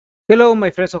Hello,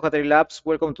 my friends of Hatari Labs.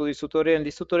 Welcome to this tutorial. In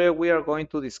this tutorial, we are going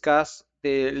to discuss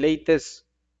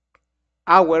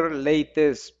our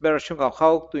latest version of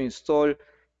how to install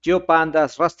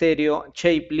Geopandas, Rasterio,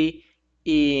 Shapely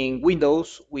in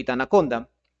Windows with Anaconda.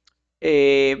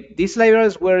 These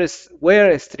libraries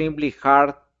were extremely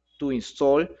hard to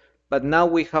install, but now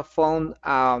we have found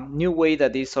a new way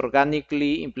that is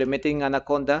organically implementing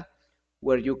Anaconda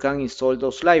where you can install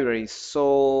those libraries.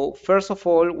 So first of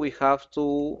all, we have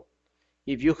to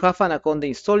if you have Anaconda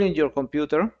installed in your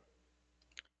computer,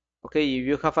 okay, if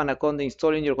you have Anaconda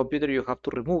installed in your computer, you have to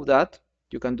remove that.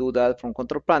 You can do that from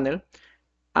control panel.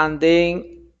 And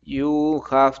then you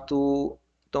have to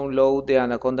download the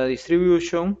Anaconda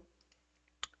distribution.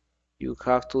 You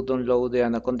have to download the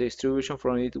Anaconda distribution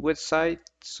from its website.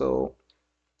 So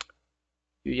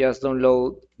you just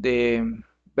download the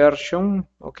version.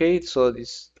 Okay, so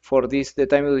this for this the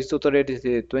time of this tutorial is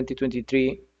the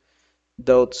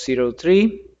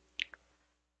 2023.03,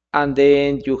 and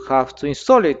then you have to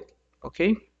install it.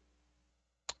 Okay,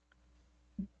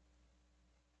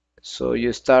 so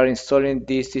you start installing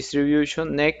this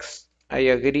distribution. Next, I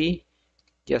agree.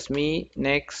 Just me.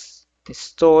 Next,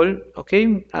 install.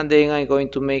 Okay, and then I'm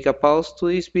going to make a pause to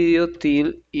this video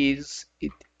till it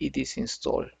is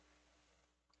installed.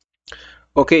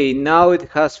 Okay, now it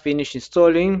has finished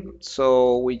installing,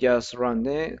 so we just run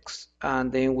next,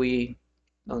 and then we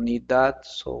don't need that,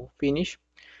 so finish.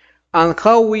 And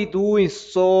how we do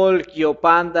install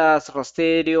Geopandas,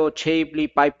 Rasterio, Shapely,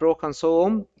 PyPro, and so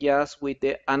on, just with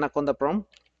the Anaconda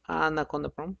prompt. Anaconda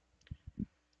prompt.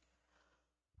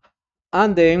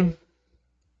 And then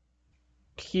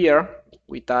here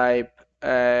we type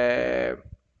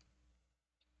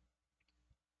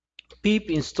pip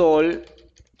install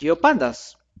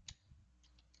Geopandas.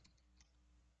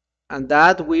 And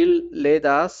that will lead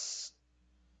us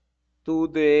to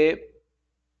the,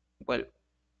 well,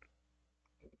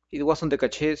 it was on the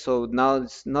cache, so now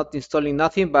it's not installing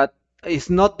nothing, but it's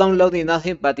not downloading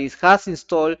nothing, but it has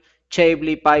installed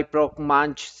Shapely, PyProc,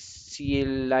 Munch,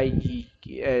 CLIG,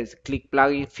 Click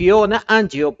plugin, Fiona, and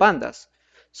Geopandas.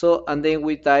 So, and then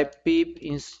we type pip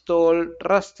install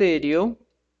Rasterio,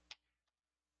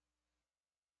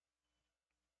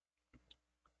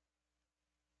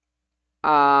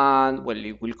 and well,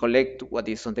 it will collect what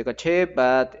is on the cache,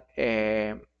 but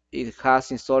it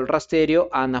has installed Rasterio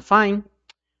and a fine.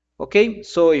 Okay,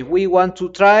 so if we want to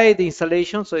try the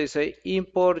installation, so it's a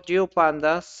import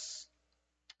geopandas.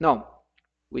 No,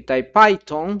 we type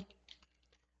Python,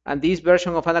 and this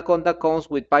version of Anaconda comes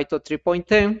with Python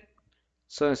 3.10.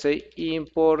 So I say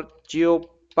import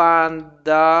geopandas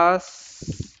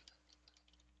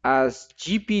as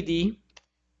GPD.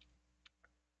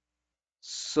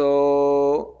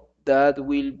 So that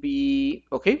will be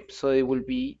okay. So it will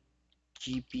be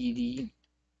GPD.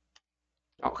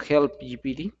 Oh, help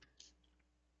GPD.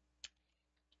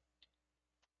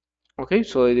 Okay,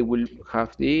 so it will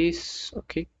have this.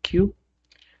 Okay, Q.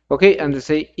 Okay, and they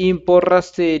say import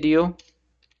rasterio,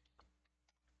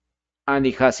 and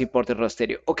it has imported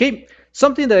rasterio. Okay,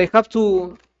 something that I have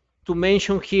to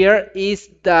mention here is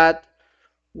that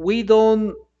we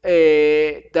don't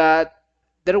that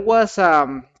there was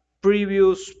a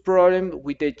previous problem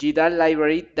with the GDAL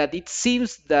library that it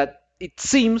seems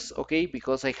okay,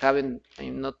 because I'm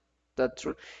not that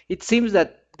sure. It seems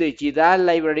that the GDAL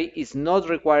library is not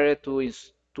required to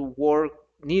work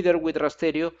neither with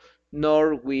rasterio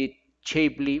nor with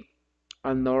Shapely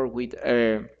and nor with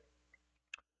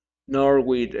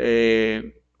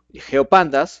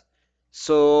Geopandas.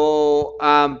 So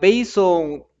based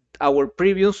on our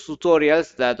previous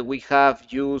tutorials that we have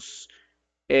used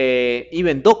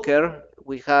even Docker,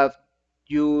 we have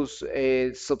used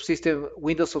Windows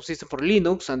subsystem for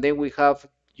Linux, and then we have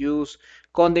used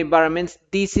Conda environments.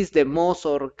 This is the most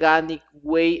organic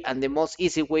way and the most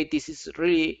easy way. This is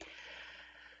really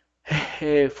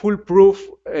foolproof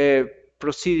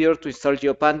procedure to install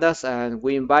GeoPandas, and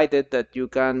we invited that you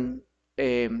can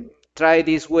try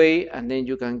this way, and then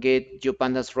you can get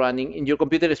GeoPandas running in your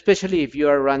computer, especially if you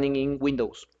are running in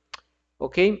Windows.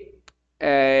 Okay,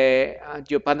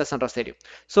 GeoPandas and Rasterio.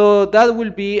 So that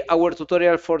will be our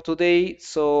tutorial for today.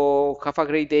 So have a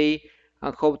great day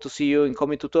and hope to see you in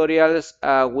coming tutorials.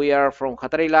 We are from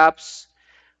Hatari Labs.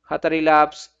 Hatari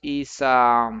Labs is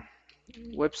a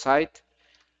website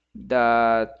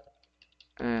that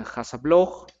has a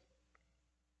blog.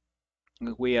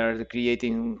 We are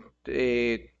creating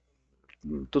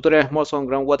tutorials more on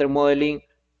groundwater modeling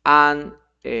and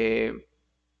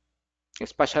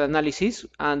spatial analysis,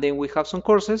 and then we have some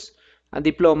courses and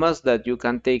diplomas that you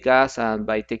can take us, and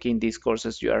by taking these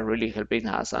courses you are really helping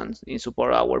us and in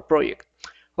support our project.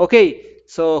 Okay,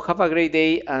 so have a great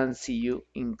day and see you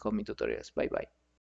in coming tutorials. Bye bye.